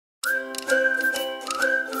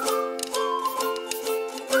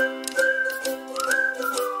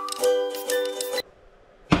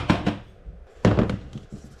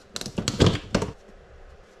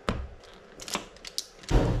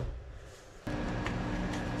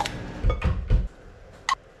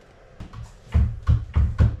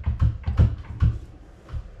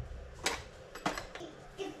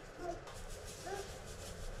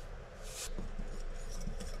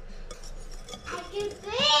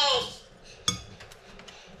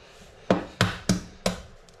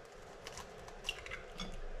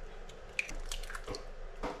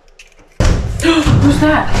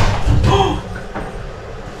that?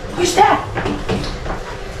 Who's that?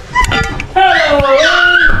 Hello!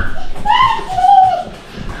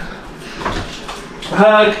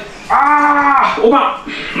 Hug. Ah! Oma!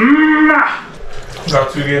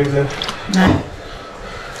 Got 2 games in. No.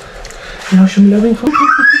 You know, should be loving for.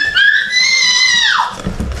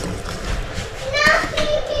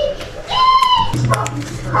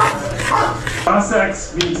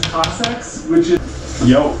 Cossacks means Cossacks, which is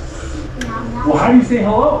yo. Well, how do you say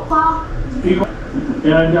hello? People.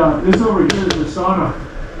 And this over here is the sauna.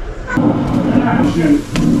 Shoot.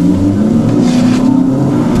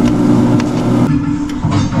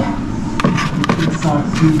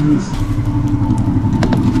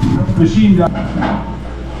 Machine gun.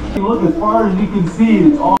 Look, as far as you can see,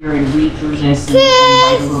 it's all very weak versions and a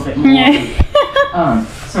little bit more.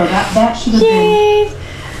 So that should have been.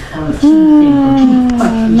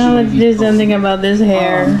 Now let's do something about this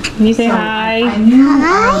hair. Can you say hi?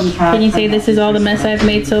 Can you say this is all the mess I've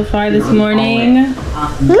made so far this morning?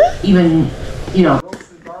 Even, you know.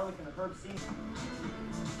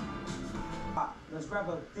 Let's grab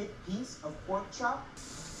a thick piece of pork chop.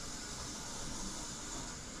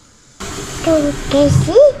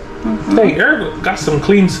 Hey, Eric got some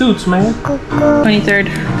clean suits, man. 23rd.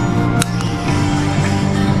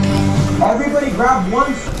 Everybody grab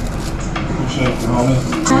one.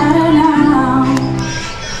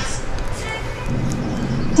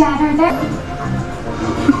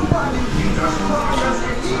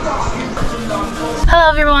 Hello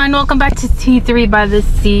everyone, welcome back to T3 by the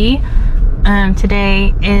Sea.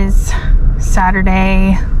 Today is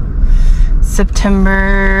Saturday,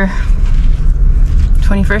 September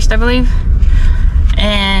 21st, I believe.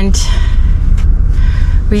 And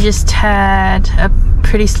we just had a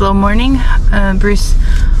pretty slow morning. Bruce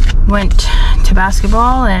went to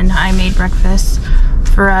basketball and I made breakfast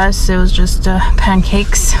for us. It was just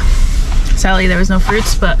pancakes. Sadly, there was no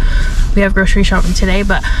fruits, but we have grocery shopping today.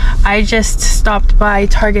 But I just stopped by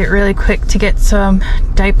Target really quick to get some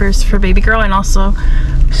diapers for baby girl and also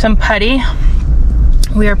some putty.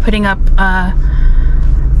 We are putting up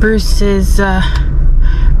Bruce's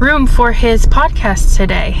room for his podcast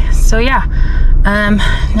today. So yeah,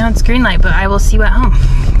 now it's green light, but I will see you at home.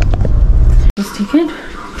 Let's take it.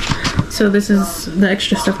 So this is the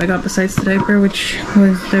extra stuff I got besides the diaper, which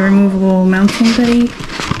was the removable mounting putty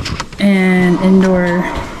and indoor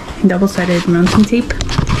double-sided mounting tape.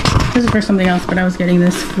 This is for something else, but I was getting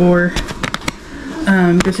this for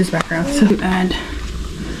Bruce's background. So to add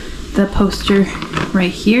the poster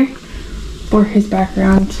right here for his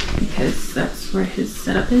background, because that's where his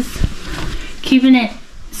setup is. Keeping it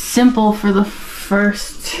simple for the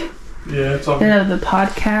first bit of the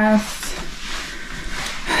podcast.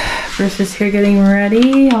 Bruce is here getting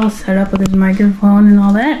ready, all set up with his microphone and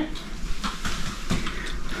all that.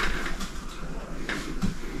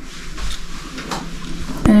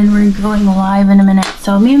 And we're going live in a minute.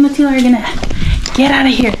 So me and Matila are gonna get out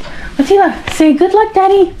of here. Matila, say good luck,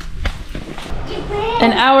 Daddy.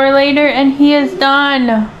 An hour later and he is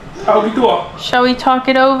done. How we doing? Shall we talk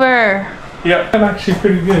it over? Yeah, I'm actually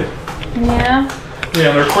pretty good. Yeah?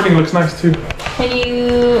 Yeah, the recording looks nice too. Can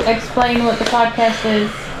you explain what the podcast is?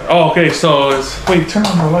 Oh, okay, so it's, wait, turn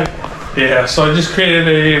on the light. Yeah, so I just created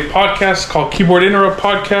a podcast called Keyboard Interrupt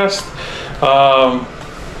Podcast.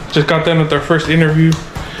 Just got done with our first interview.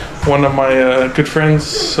 One of my good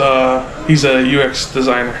friends, he's a UX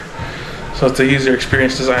designer. So it's a user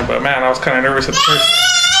experience design, but man, I was kind of nervous at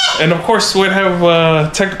first. And of course, we'd have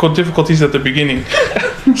technical difficulties at the beginning.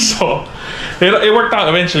 So it worked out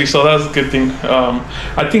eventually, so that was a good thing.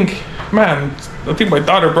 I think my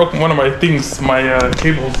daughter broke one of my things, my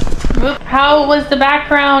cables. How was the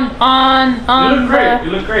background on It looked great.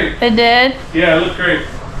 It looked great. It did? Yeah, it looked great.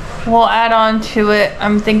 We'll add on to it.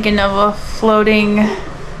 I'm thinking of a floating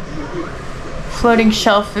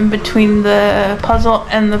shelf in between the puzzle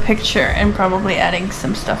and the picture, and probably adding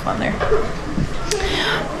some stuff on there.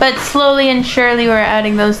 But slowly and surely we're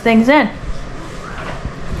adding those things in.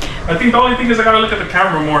 I think the only thing is I gotta look at the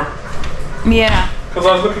camera more. Yeah. Because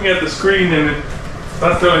I was looking at the screen and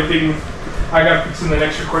that's the only thing I got fixing the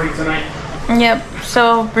next recording tonight. Yep.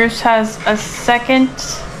 So Bruce has a second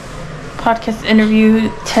podcast interview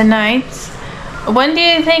tonight. When do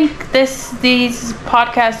you think these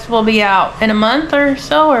podcasts will be out? In a month or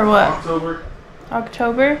so, or what?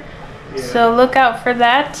 October? Yeah. So look out for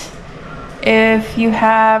that. If you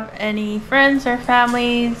have any friends or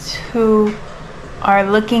families who are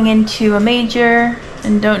looking into a major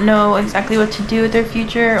and don't know exactly what to do with their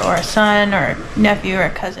future, or a son or a nephew or a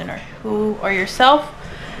cousin or yourself,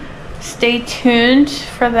 stay tuned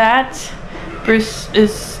for that. Bruce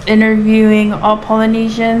is interviewing all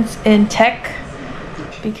Polynesians in tech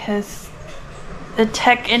because the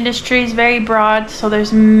tech industry is very broad, so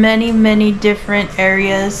there's many different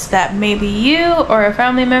areas that maybe you or a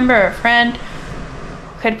family member or a friend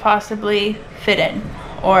could possibly fit in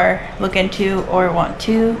or look into or want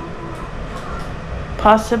to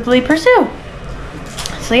possibly pursue.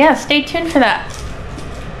 So yeah, stay tuned for that.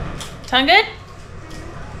 Sound good?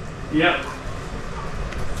 Yep.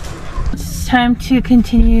 It's time to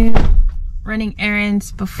continue running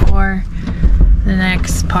errands before the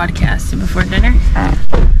next podcast. And before dinner,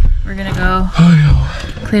 we're gonna go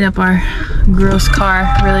clean up our gross car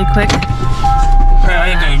really quick. I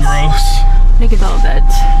ain't that gross. Look at all that.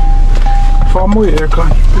 Follow my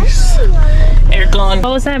aircon, please. Aircon.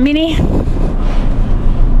 What was that, Minnie?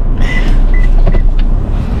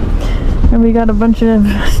 And we got a bunch of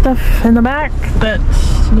stuff in the back that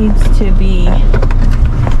needs to be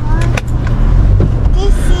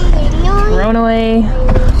thrown away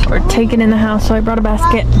or taken in the house, so I brought a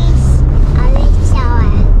basket.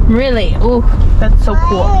 Really? Oh, that's so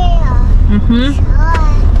cool.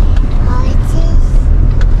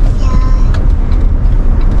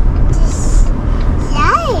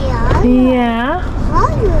 Yeah.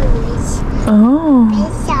 Oh.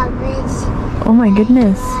 Oh my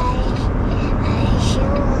goodness.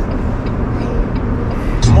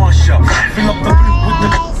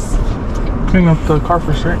 Clean up the car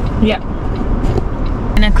first, right? Yeah.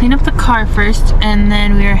 I'm gonna clean up the car first, and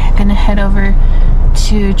then we're gonna head over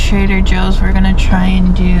to Trader Joe's. We're gonna try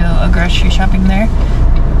and do a grocery shopping there.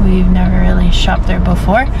 We've never really shopped there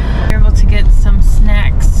before. We're able to get some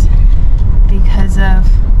snacks because of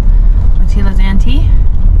Matila's auntie,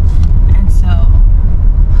 and so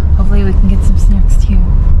hopefully we can get some snacks too.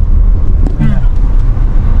 Yeah.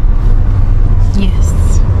 Yes.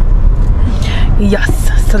 Yes,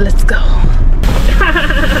 so let's go.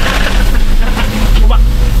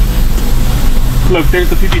 Look, there's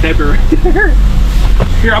the pee-pee diaper right there.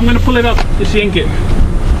 Here, I'm gonna pull it up. Just yank it.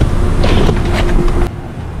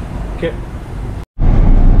 Okay.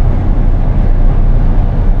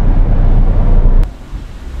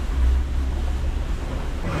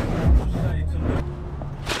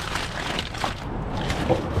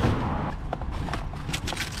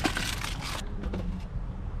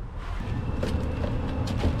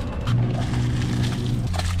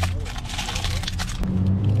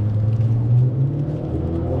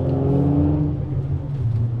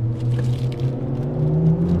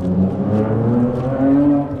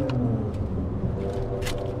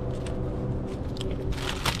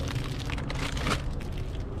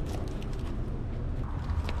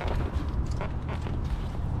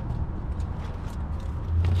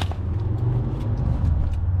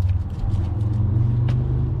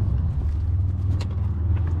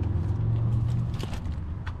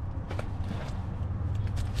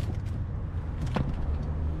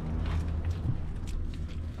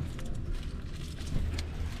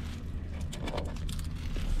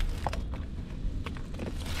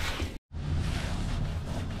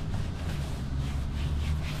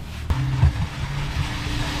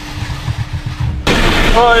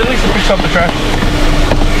 Oh, at least it picks up the trash.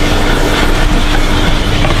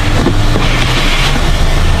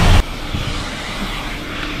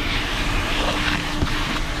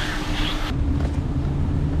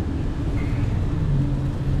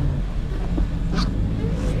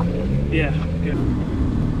 Yeah, good.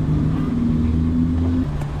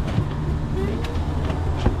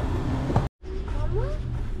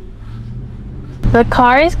 The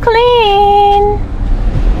car is clean.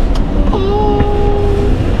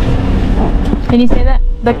 Can you say that?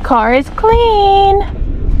 The car is clean.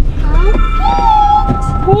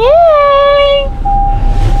 Yay!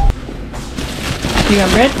 You got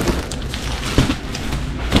bread?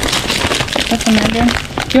 That's some margarine.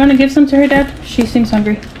 Do you want to give some to her, Dad? She seems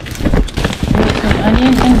hungry. Some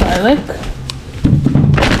onions and garlic.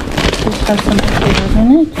 This has some potatoes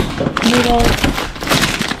in it. Noodles.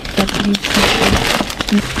 Got these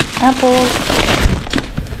apples.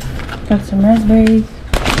 Got some raspberries.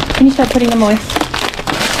 Can you start putting them away?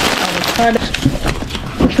 Avocado.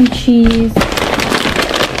 Some cheese.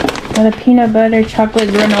 Got a peanut butter chocolate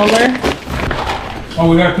granola. Oh,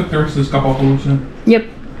 we gotta cook the rest of this kapapulu soon. Yep.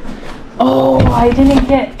 Oh, I didn't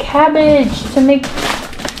get cabbage to make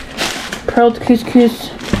pearled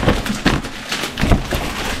couscous.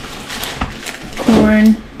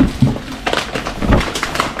 Corn.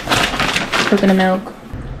 Coconut milk.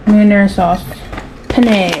 Mayonnaise sauce.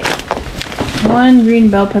 Penne. 1 green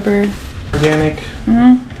bell pepper. Organic.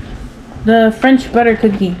 The French butter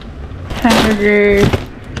cookie. Hamburger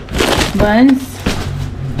buns.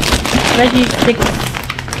 veggie sticks.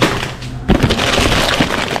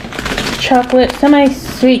 Chocolate,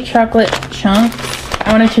 semi-sweet chocolate chunks.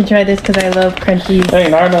 I wanted to try this because I love crunchies. Hey,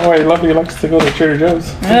 now I know why Lovey likes to go to Trader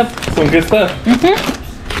Joe's. Yep. Some good stuff.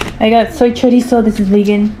 I got soy chorizo. This is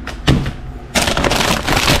vegan.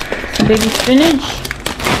 Some baby spinach.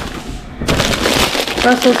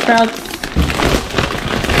 Brussels sprouts.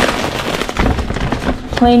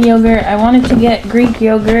 Plain yogurt. I wanted to get Greek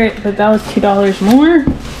yogurt, but that was $2 more.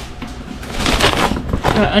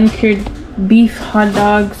 Got uncured beef hot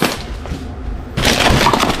dogs.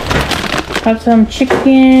 Got some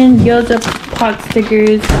chicken, gyoza pot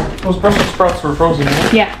stickers. Those Brussels sprouts were frozen,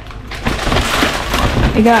 right? Yeah.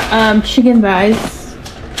 I got chicken thighs.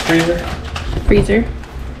 Freezer.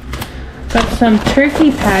 Got some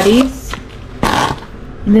turkey patties.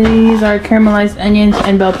 These are caramelized onions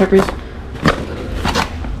and bell peppers.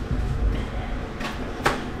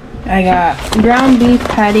 I got ground beef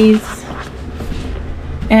patties.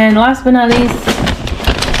 And last but not least,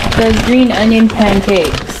 the green onion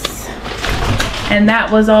pancakes. And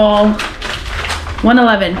that was all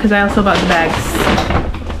 $111 because I also bought the bags.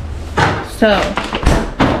 So,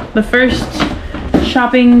 the first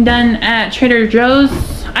shopping done at Trader Joe's,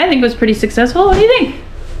 I think was pretty successful. What do you think?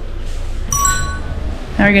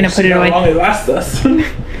 Now we're gonna put it away. How long it lasts us. We're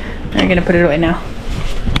gonna put it away now.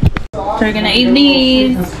 So we're gonna eat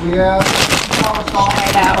these. We have a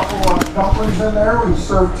couple of dumplings in there. We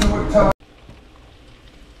serve 2 at a time.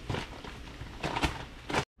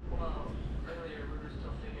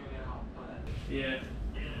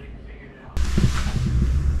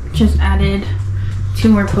 Just added 2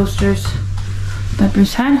 more posters that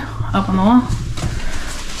Bruce had up on the wall.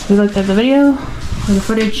 We looked at the video or the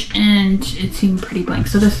footage and it seemed pretty blank.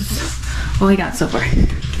 So this is what we got so far.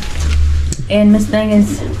 And Miss Thang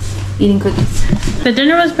is eating cookies. The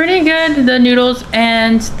dinner was pretty good. The noodles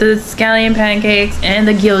and the scallion pancakes and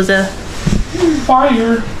the gyoza.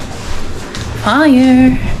 Fire.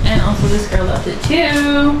 Fire. And also this girl loved it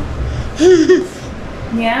too.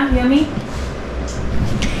 Yeah, yummy.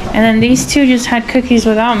 And then these two just had cookies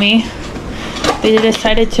without me. They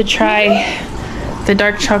decided to try the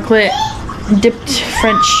dark chocolate dipped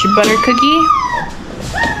French butter cookie.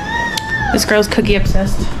 This girl's cookie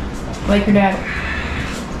obsessed, like her dad.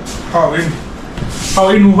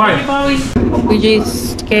 We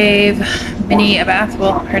just gave Minnie a bath.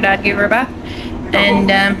 Well, her dad gave her a bath.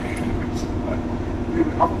 And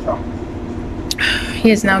he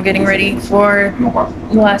is now getting ready for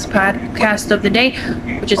the last podcast of the day,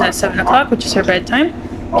 which is at 7 o'clock, which is her bedtime.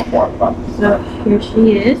 So here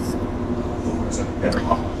she is.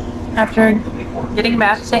 After getting a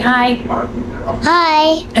bath, say hi.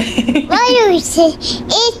 Hi. While you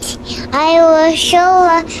eat, I will show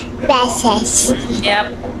a message.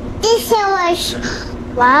 Yep. This was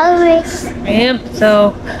walrus. Yep.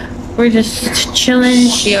 So we're just chilling.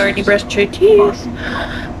 She already brushed her teeth.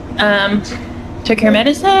 Took her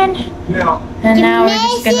medicine. And now we're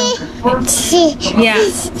just gonna. Yeah.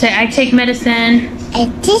 Say I take medicine.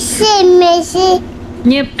 This is medicine.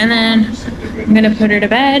 Yep. And then I'm gonna put her to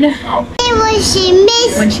bed.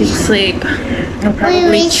 When she's asleep, I'll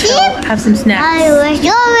probably chill, have some snacks,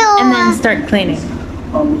 and then start cleaning.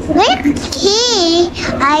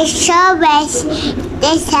 I show us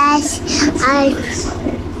this has I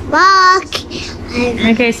walk.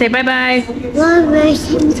 Okay, say bye bye.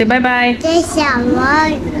 Say bye bye. This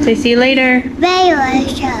Say see you later.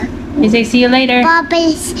 You say see you later.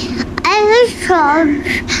 Bobby's I will show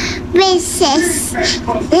Mrs.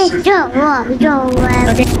 Okay.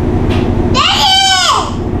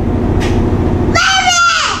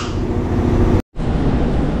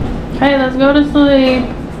 Okay, let's go to sleep.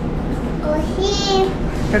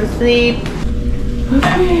 Go to sleep.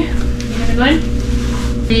 Okay. You gonna go in?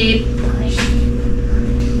 Sleep.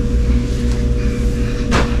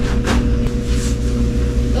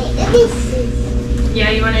 Yeah,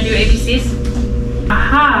 you wanna do ABCs?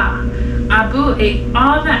 Aha! Abu ate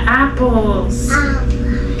all the apples.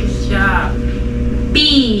 Good job.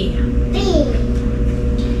 B.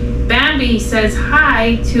 Bambi says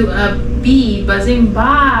hi to a bee buzzing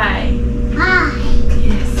by.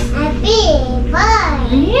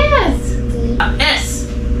 Yes. Yes.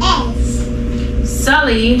 S.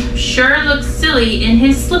 Sully sure looks silly in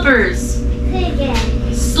his slippers.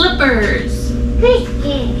 Slippers.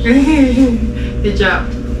 Good job.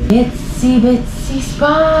 Itsy bitsy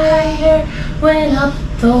spider went up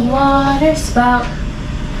the water spout.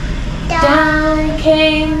 Down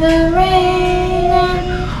came the rain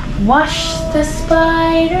and washed the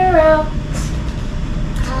spider out.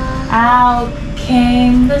 Out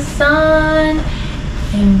came the sun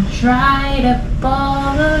and dried up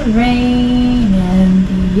ball of rain, and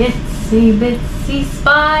the itsy bitsy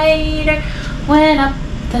spider went up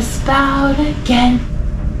the spout again.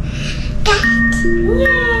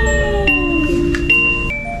 Yay!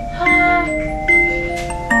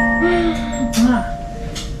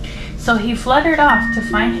 So he fluttered off to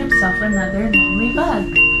find himself another lonely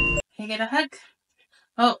bug. Can I get a hug?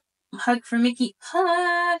 Oh, hug from Mickey.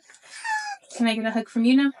 Hug! Can I get a hug from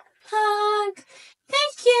you now? Hug!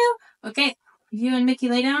 Thank you! Okay, you and Mickey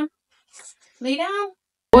lay down. Lay down.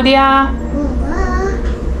 Odia,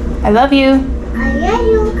 I love you. I love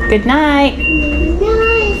you. Good night.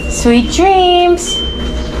 Nice. Sweet dreams.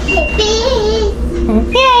 Baby.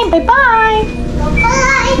 Okay, bye-bye.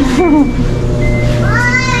 Bye-bye. Bye.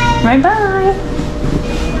 Bye-bye.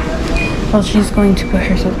 Well, she's going to put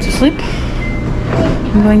herself to sleep.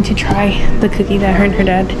 I'm going to try the cookie that her and her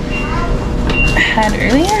dad had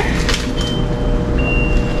earlier.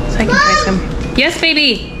 So I can try some. Yes,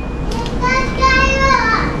 baby.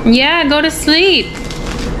 Yeah, go to sleep.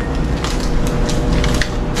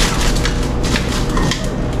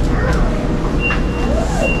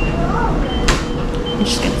 I'm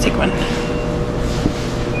just gonna take one.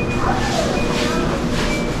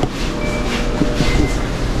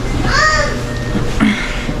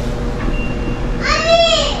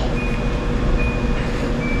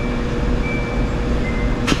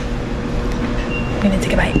 I'm gonna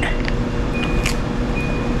take a bite.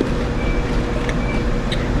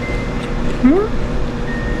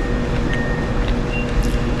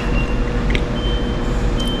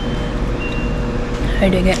 I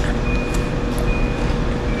dig it.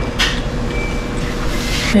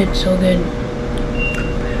 It's so good.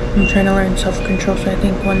 I'm trying to learn self-control, so I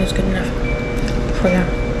think one is good enough for now.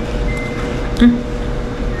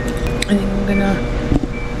 I think I'm gonna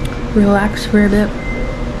relax for a bit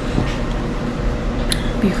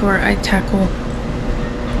before I tackle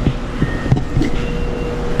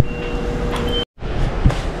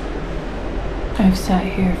I've sat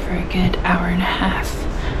here for a good hour and a half.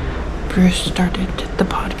 Bruce started the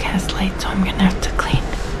podcast late, so I'm gonna have to clean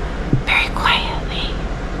very quietly.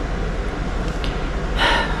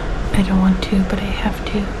 I don't want to, but I have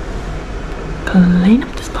to clean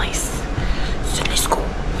up this place. So let's go.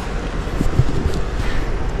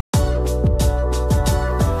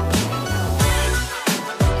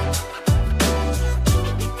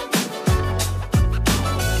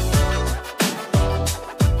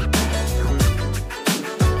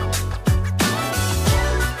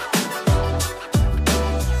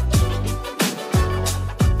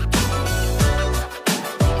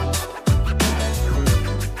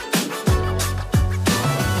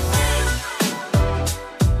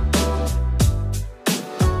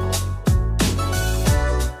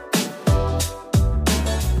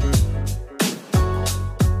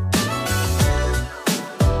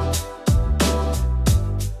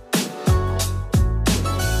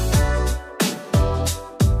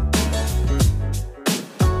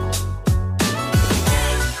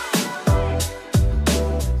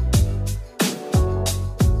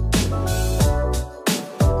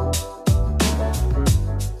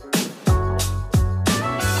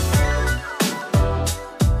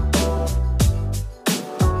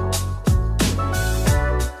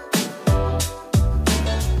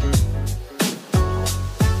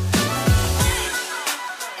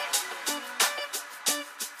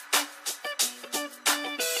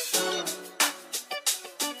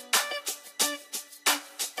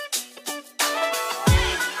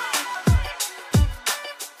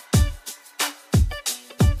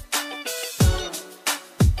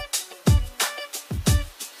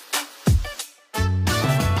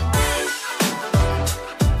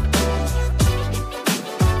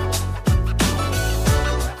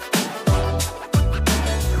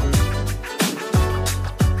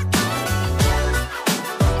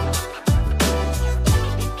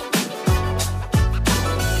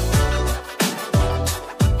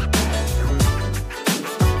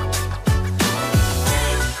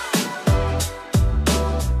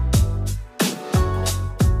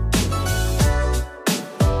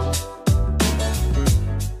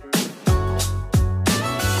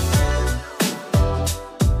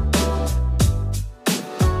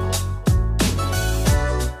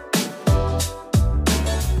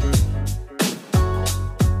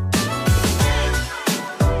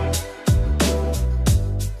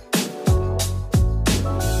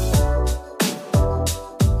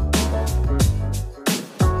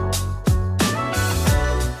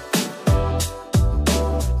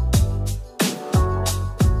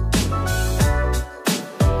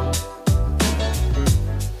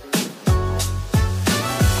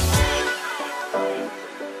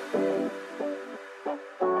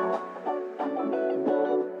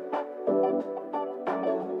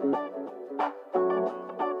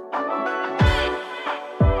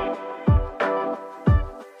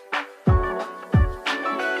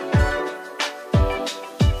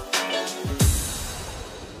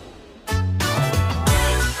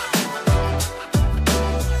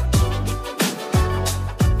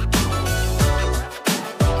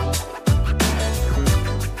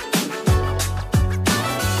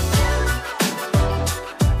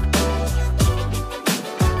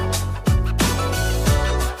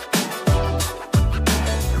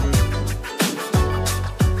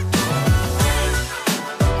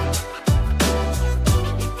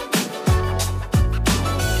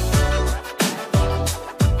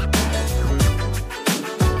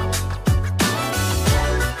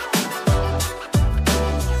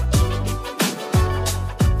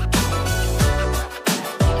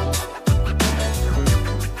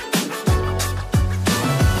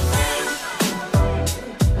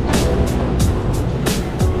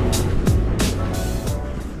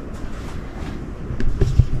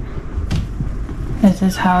 This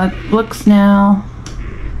is how it looks now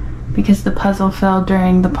because the puzzle fell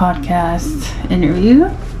during the podcast interview.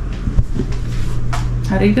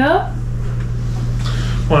 How'd it go?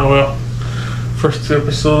 Well, first 2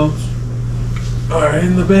 episodes are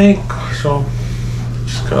in the bank, so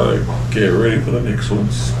just gotta get ready for the next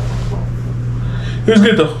ones. It was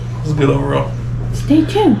good though. It was good overall. Stay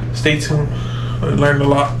tuned. Stay tuned. I learned a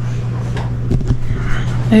lot.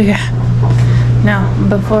 Okay. Now,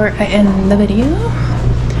 before I end the video,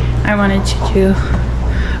 I wanted to do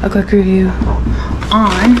a quick review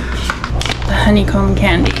on the honeycomb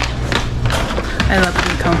candy. I love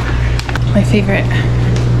honeycomb. My favorite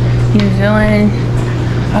New Zealand,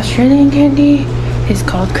 Australian candy is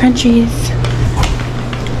called Crunchies.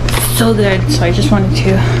 So good. So I just wanted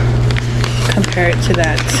to compare it to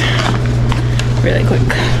that really quick.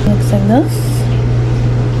 Looks like this.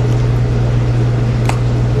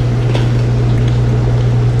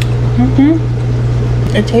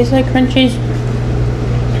 It tastes like Crunchies,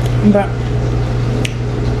 but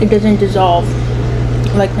it doesn't dissolve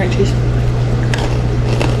like Crunchies.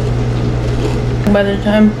 By the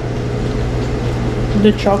time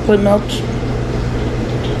the chocolate melts,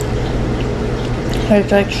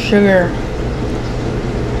 it's like sugar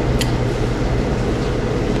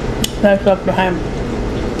that's left behind.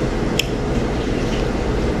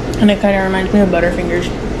 And it kind of reminds me of Butterfingers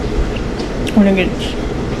when it gets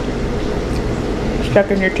stuck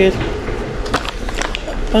in your tooth.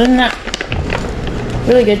 Other than that,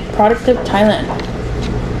 really good. Product of Thailand.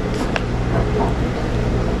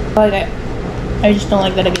 I just don't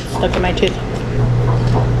like that it gets stuck in my tooth.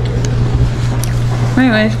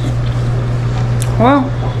 Anyways, well,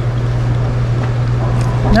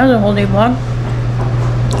 that was a whole day vlog.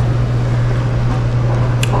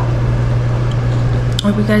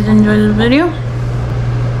 Hope you guys enjoyed the video.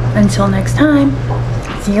 Until next time,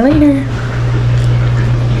 see you later.